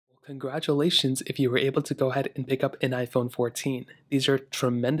Congratulations if you were able to go ahead and pick up an iPhone 14. These are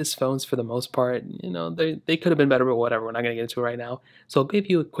tremendous phones for the most part. They could have been better, but whatever. We're not going to get into it right now. So I'll give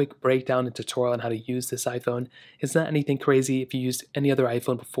you a quick breakdown and tutorial on how to use this iPhone. It's not anything crazy if you used any other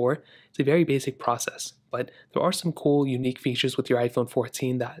iPhone before. It's a very basic process, but there are some cool, unique features with your iPhone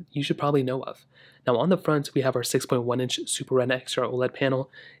 14 that you should probably know of. Now on the front, we have our 6.1-inch Super Retina XDR OLED panel.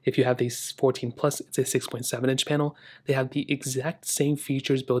 If you have the 14 Plus, it's a 6.7-inch panel. They have the exact same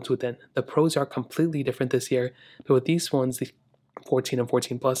features built within. The pros are completely different this year, but with these ones, the 14 and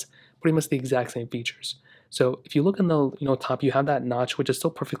 14 Plus, pretty much the exact same features. So if you look in the top, you have that notch, which is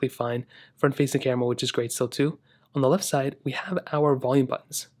still perfectly fine. Front-facing camera, which is great still too. On the left side, we have our volume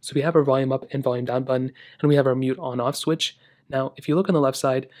buttons. So we have our volume up and volume down button, and we have our mute on-off switch. Now, if you look on the left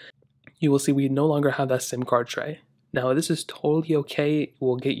side, you will see we no longer have that SIM card tray. Now, this is totally okay.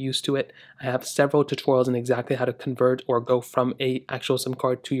 We'll get used to it. I have several tutorials on exactly how to convert or go from a actual SIM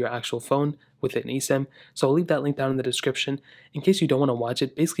card to your actual phone with an eSIM. So I'll leave that link down in the description in case you don't want to watch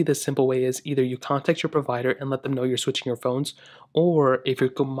it. Basically, the simple way is either you contact your provider and let them know you're switching your phones, or if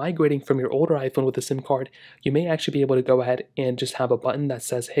you're migrating from your older iPhone with a SIM card, you may actually be able to go ahead and just have a button that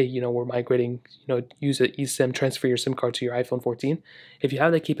says, hey, we're migrating, use an eSIM, transfer your SIM card to your iPhone 14. If you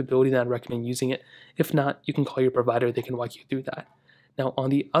have that capability, then I'd recommend using it. If not, you can call your provider. They can walk you through that. Now, on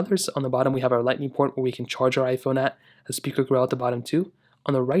the bottom, we have our lightning port where we can charge our iPhone at, a speaker grill at the bottom too.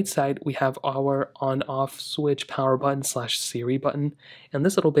 On the right side, we have our on-off switch power button / Siri button, and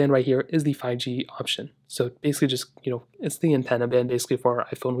this little band right here is the 5G option. So basically just, it's the antenna band basically for our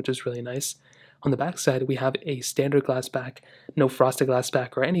iPhone, which is really nice. On the back side, we have a standard glass back, no frosted glass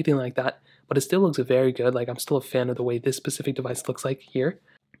back or anything like that, but it still looks very good. Like, I'm still a fan of the way this specific device looks like here.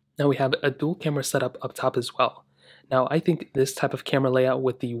 Now we have a dual camera setup up top as well. Now, I think this type of camera layout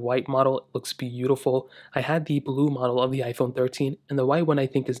with the white model looks beautiful. I had the blue model of the iPhone 13, and the white one I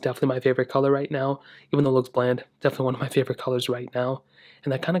think is definitely my favorite color right now. Even though it looks bland, definitely one of my favorite colors right now.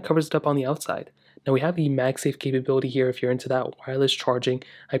 And that kind of covers it up on the outside. Now, we have the MagSafe capability here if you're into that wireless charging,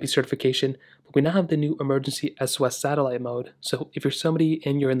 IP certification, but we now have the new emergency SOS satellite mode. So if you're somebody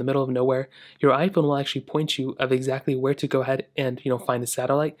and you're in the middle of nowhere, your iPhone will actually point you of exactly where to go ahead and find the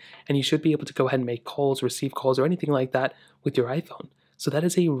satellite, and you should be able to go ahead and make calls, receive calls, or anything like that with your iPhone. So that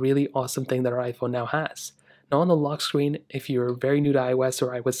is a really awesome thing that our iPhone now has. Now on the lock screen, if you're very new to iOS or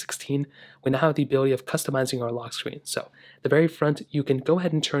iOS 16, we now have the ability of customizing our lock screen. So at the very front, you can go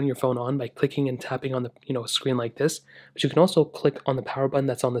ahead and turn your phone on by clicking and tapping on the screen like this, but you can also click on the power button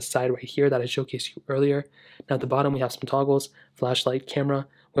that's on the side right here that I showcased you earlier. Now at the bottom, we have some toggles, flashlight, camera.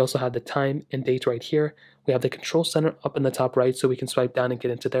 We also have the time and date right here. We have the control center up in the top right, so we can swipe down and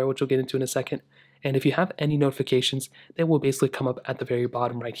get into there, which we'll get into in a second. And if you have any notifications, they will basically come up at the very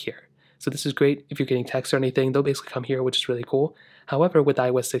bottom right here. So this is great if you're getting texts or anything. They'll basically come here, which is really cool. However, with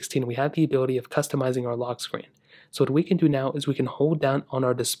iOS 16, we have the ability of customizing our lock screen. So what we can do now is we can hold down on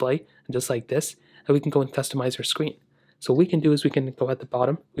our display, just like this, and we can go and customize our screen. So what we can do is we can go at the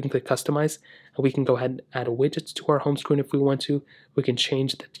bottom, we can click customize, and we can go ahead and add widgets to our home screen if we want to. We can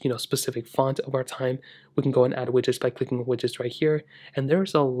change the specific font of our time. We can go and add widgets by clicking widgets right here. And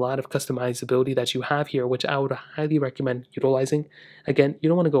there's a lot of customizability that you have here, which I would highly recommend utilizing. Again, you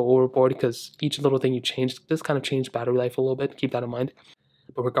don't want to go overboard because each little thing you change, this kind of changed battery life a little bit. Keep that in mind.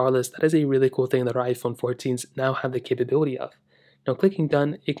 But regardless, that is a really cool thing that our iPhone 14s now have the capability of. Now, clicking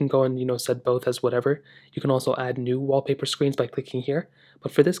done, it can go and set both as whatever. You can also add new wallpaper screens by clicking here.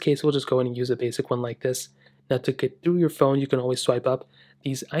 But for this case, we'll just go in and use a basic one like this. Now, to get through your phone, you can always swipe up.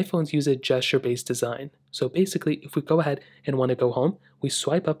 These iPhones use a gesture-based design. So basically, if we go ahead and want to go home, we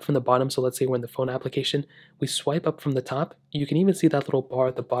swipe up from the bottom. So let's say we're in the phone application. We swipe up from the top. You can even see that little bar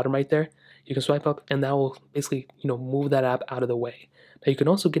at the bottom right there. You can swipe up, and that will basically move that app out of the way. Now, you can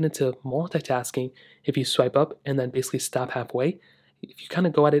also get into multitasking if you swipe up and then basically stop halfway. If you kind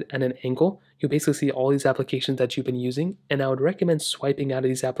of go at it at an angle, you basically see all these applications that you've been using, and I would recommend swiping out of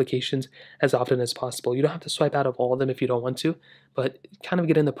these applications as often as possible. You don't have to swipe out of all of them if you don't want to, but kind of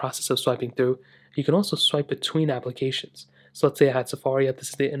get in the process of swiping through. You can also swipe between applications. So let's say I had Safari up, this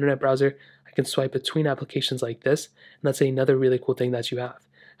is the internet browser. I can swipe between applications like this, and that's another really cool thing that you have.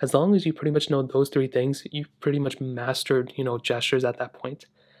 As long as you pretty much know those three things, you've pretty much mastered, gestures at that point.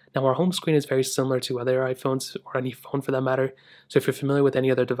 Now, our home screen is very similar to other iPhones or any phone for that matter. So if you're familiar with any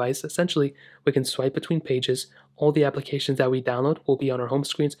other device, essentially, we can swipe between pages. All the applications that we download will be on our home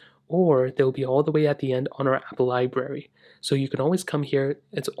screens, or they'll be all the way at the end on our app library. So you can always come here.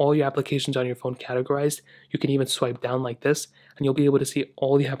 It's all your applications on your phone categorized. You can even swipe down like this, and you'll be able to see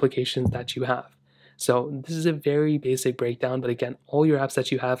all the applications that you have. So this is a very basic breakdown, but again, all your apps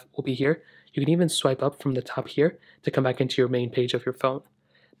that you have will be here. You can even swipe up from the top here to come back into your main page of your phone.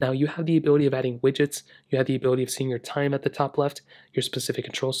 Now you have the ability of adding widgets, you have the ability of seeing your time at the top left, your specific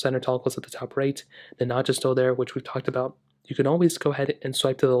control center toggles at the top right, the notch is still there, which we've talked about. You can always go ahead and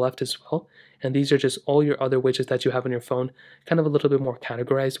swipe to the left as well. And these are just all your other widgets that you have on your phone, kind of a little bit more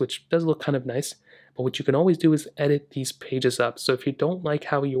categorized, which does look kind of nice. But what you can always do is edit these pages up. So if you don't like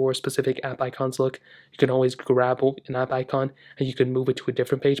how your specific app icons look, you can always grab an app icon and you can move it to a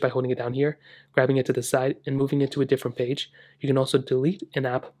different page by holding it down here, grabbing it to the side and moving it to a different page. You can also delete an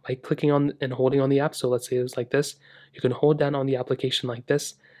app by clicking on and holding on the app. So let's say it was like this. You can hold down on the application like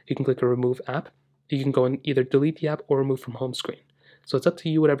this. You can click a remove app. You can go and either delete the app or remove from home screen. So it's up to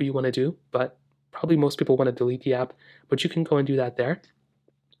you whatever you want to do, but probably most people want to delete the app, but you can go and do that there.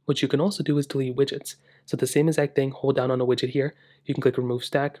 What you can also do is delete widgets. So the same exact thing, hold down on a widget here. You can click remove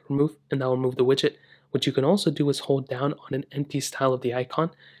stack, remove, and that will remove the widget. What you can also do is hold down on an empty style of the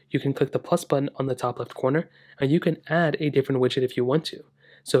icon. You can click the plus button on the top left corner, and you can add a different widget if you want to.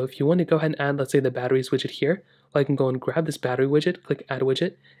 So if you want to go ahead and add, let's say, the batteries widget here, well, I can go and grab this battery widget, click add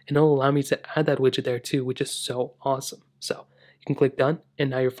widget, and it'll allow me to add that widget there too, which is so awesome. So you can click done,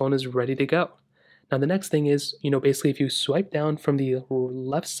 and now your phone is ready to go. Now the next thing is, basically if you swipe down from the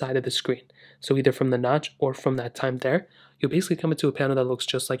left side of the screen, so either from the notch or from that time there, you'll basically come into a panel that looks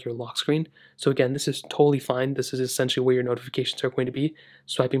just like your lock screen. So again, this is totally fine. This is essentially where your notifications are going to be.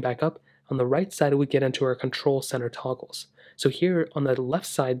 Swiping back up, on the right side, we get into our control center toggles. So here on the left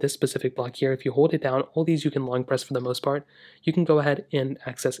side, this specific block here, if you hold it down, all these you can long press for the most part. You can go ahead and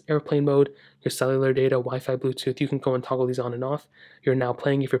access airplane mode, your cellular data, Wi-Fi, Bluetooth. You can go and toggle these on and off. You're now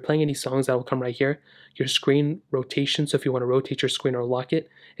playing, if you're playing any songs, that will come right here. Your screen rotation, so if you want to rotate your screen or lock it,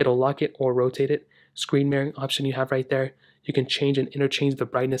 it'll lock it or rotate it. Screen mirroring option you have right there. You can change and interchange the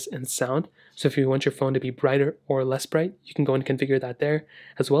brightness and sound. So if you want your phone to be brighter or less bright, you can go and configure that there,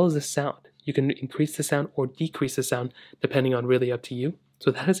 as well as the sound. You can increase the sound or decrease the sound depending on, really up to you.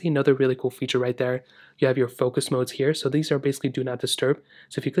 So that is another really cool feature right there. You have your focus modes here. So these are basically do not disturb.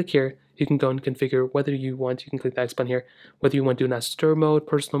 So if you click here, you can go and configure whether you want, you can click the X button here, whether you want do not disturb mode,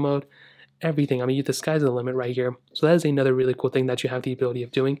 personal mode, everything. I mean, the sky's the limit right here. So that is another really cool thing that you have the ability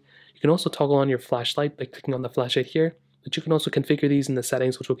of doing. You can also toggle on your flashlight by clicking on the flashlight here, but you can also configure these in the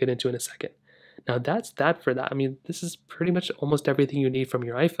settings, which we'll get into in a second. Now that's that for that. I mean, this is pretty much almost everything you need from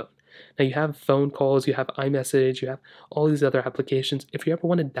your iPhone. Now you have phone calls, you have iMessage, you have all these other applications. If you ever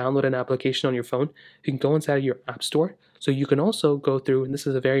want to download an application on your phone, you can go inside of your app store. So you can also go through, and this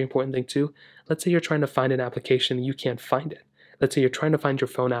is a very important thing too. Let's say you're trying to find an application and you can't find it. Let's say you're trying to find your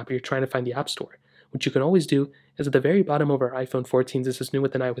phone app or you're trying to find the app store. What you can always do is at the very bottom of our iPhone 14, this is new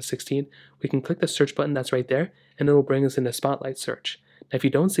with an iOS 16, we can click the search button that's right there and it'll bring us into Spotlight search. Now, if you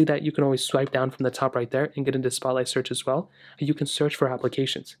don't see that, you can always swipe down from the top right there and get into Spotlight search as well. And you can search for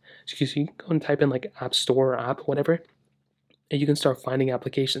applications. So you can go and type in like App Store or app, whatever, and you can start finding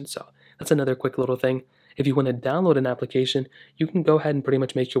applications. So that's another quick little thing. If you want to download an application, you can go ahead and pretty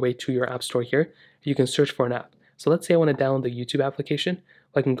much make your way to your app store here. You can search for an app. So let's say I want to download the YouTube application.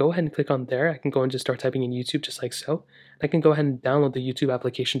 Well, I can go ahead and click on there. I can go and just start typing in YouTube just like so. And I can go ahead and download the YouTube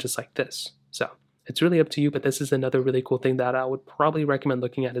application just like this. So it's really up to you, but this is another really cool thing that I would probably recommend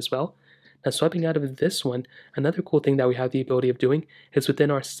looking at as well. Now, swiping out of this one, another cool thing that we have the ability of doing is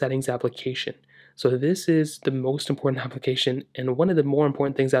within our settings application. So this is the most important application, and one of the more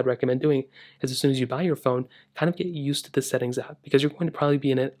important things I'd recommend doing is as soon as you buy your phone, kind of get used to the settings app because you're going to probably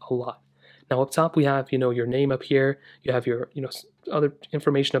be in it a lot. Now, up top, we have, your name up here. You have your, other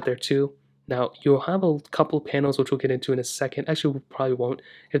information up there too. Now, you'll have a couple panels, which we'll get into in a second. Actually, we probably won't.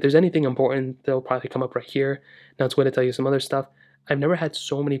 If there's anything important, they'll probably come up right here. Now, it's going to tell you some other stuff. I've never had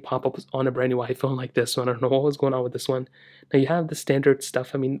so many pop-ups on a brand new iPhone like this, so I don't know what was going on with this one. Now, you have the standard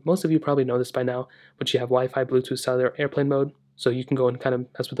stuff. I mean, most of you probably know this by now, but you have Wi-Fi, Bluetooth, cellular, airplane mode. So you can go and kind of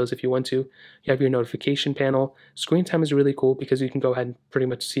mess with those if you want to. You have your notification panel. Screen time is really cool because you can go ahead and pretty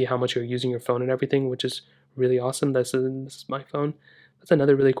much see how much you're using your phone and everything, which is really awesome. This is my phone. That's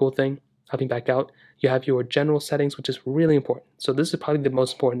another really cool thing. Hopping back out, you have your general settings, which is really important. So this is probably the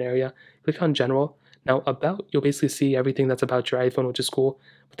most important area. Click on general. Now about, you'll basically see everything that's about your iPhone, which is cool.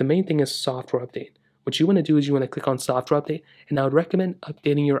 But the main thing is software update. What you want to do is you want to click on software update, and I would recommend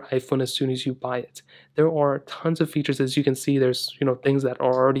updating your iPhone as soon as you buy it. There are tons of features, as you can see. There's things that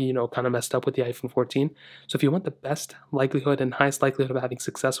are already kind of messed up with the iPhone 14. So if you want the best likelihood and highest likelihood of having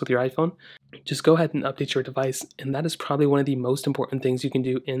success with your iPhone, just go ahead and update your device, and that is probably one of the most important things you can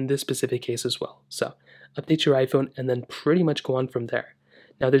do in this specific case as well. So update your iPhone and then pretty much go on from there.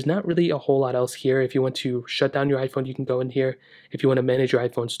 Now, there's not really a whole lot else here. If you want to shut down your iPhone, you can go in here. If you want to manage your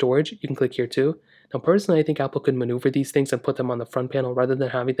iPhone storage, you can click here too. Now, personally, I think Apple could maneuver these things and put them on the front panel rather than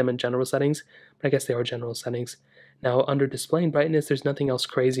having them in general settings, but I guess they are general settings. Now, under display and brightness, there's nothing else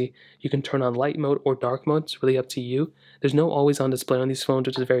crazy. You can turn on light mode or dark mode. It's really up to you. There's no always on display on these phones,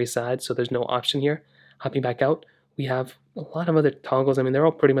 which is very sad, so there's no option here. Hopping back out, we have a lot of other toggles. I mean, they're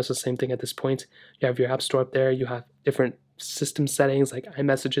all pretty much the same thing at this point. You have your App Store up there. You have different system settings like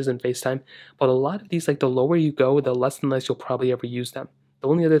iMessages and FaceTime. But a lot of these, like the lower you go, the less and less you'll probably ever use them. The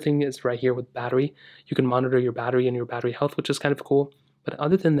only other thing is right here with battery. You can monitor your battery and your battery health, which is kind of cool. But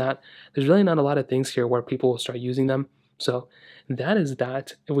other than that, there's really not a lot of things here where people will start using them. So that is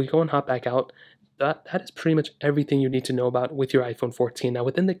that. If we go and hop back out, that is pretty much everything you need to know about with your iPhone 14. Now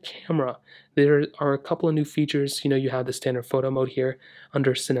within the camera, there are a couple of new features. You have the standard photo mode here.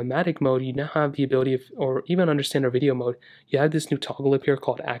 Under cinematic mode, you now have the ability of, or even under standard video mode, you have this new toggle up here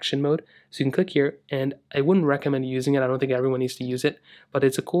called action mode. So you can click here, and I wouldn't recommend using it. I don't think everyone needs to use it, but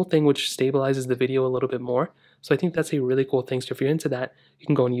it's a cool thing which stabilizes the video a little bit more. So I think that's a really cool thing. So if you're into that, you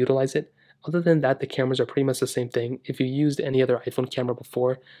can go and utilize it. Other than that, the cameras are pretty much the same thing. If you used any other iPhone camera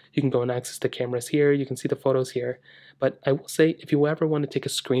before, you can go and access the cameras here. You can see the photos here. But I will say, if you ever want to take a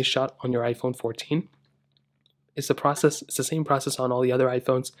screenshot on your iPhone 14, it's the same process on all the other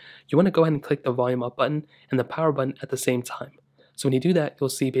iPhones. You want to go ahead and click the volume up button and the power button at the same time. So when you do that, you'll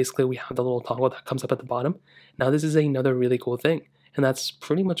see basically we have the little toggle that comes up at the bottom. Now this is another really cool thing, and that's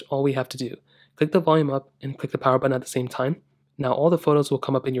pretty much all we have to do. Click the volume up and click the power button at the same time. Now all the photos will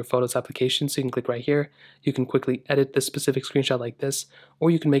come up in your Photos application, so you can click right here. You can quickly edit this specific screenshot like this,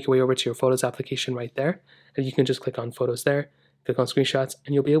 or you can make your way over to your Photos application right there, and you can just click on Photos there, click on Screenshots,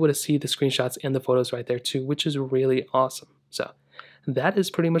 and you'll be able to see the screenshots and the photos right there too, which is really awesome. So that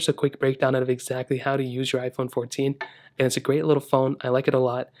is pretty much a quick breakdown of exactly how to use your iPhone 14, and it's a great little phone. I like it a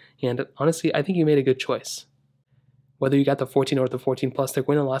lot, and honestly, I think you made a good choice. Whether you got the 14 or the 14 Plus, they're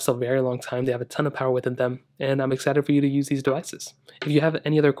going to last a very long time. They have a ton of power within them, and I'm excited for you to use these devices. If you have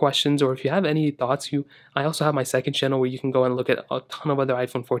any other questions or if you have any thoughts, I also have my second channel where you can go and look at a ton of other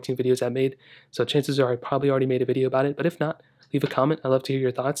iPhone 14 videos I made. So chances are I probably already made a video about it, but if not, leave a comment. I'd love to hear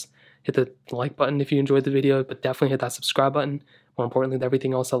your thoughts. Hit the like button if you enjoyed the video, but definitely hit that subscribe button. More importantly than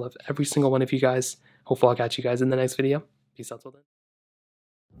everything else, I love every single one of you guys. Hopefully I'll catch you guys in the next video. Peace out till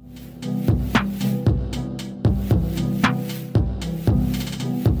then.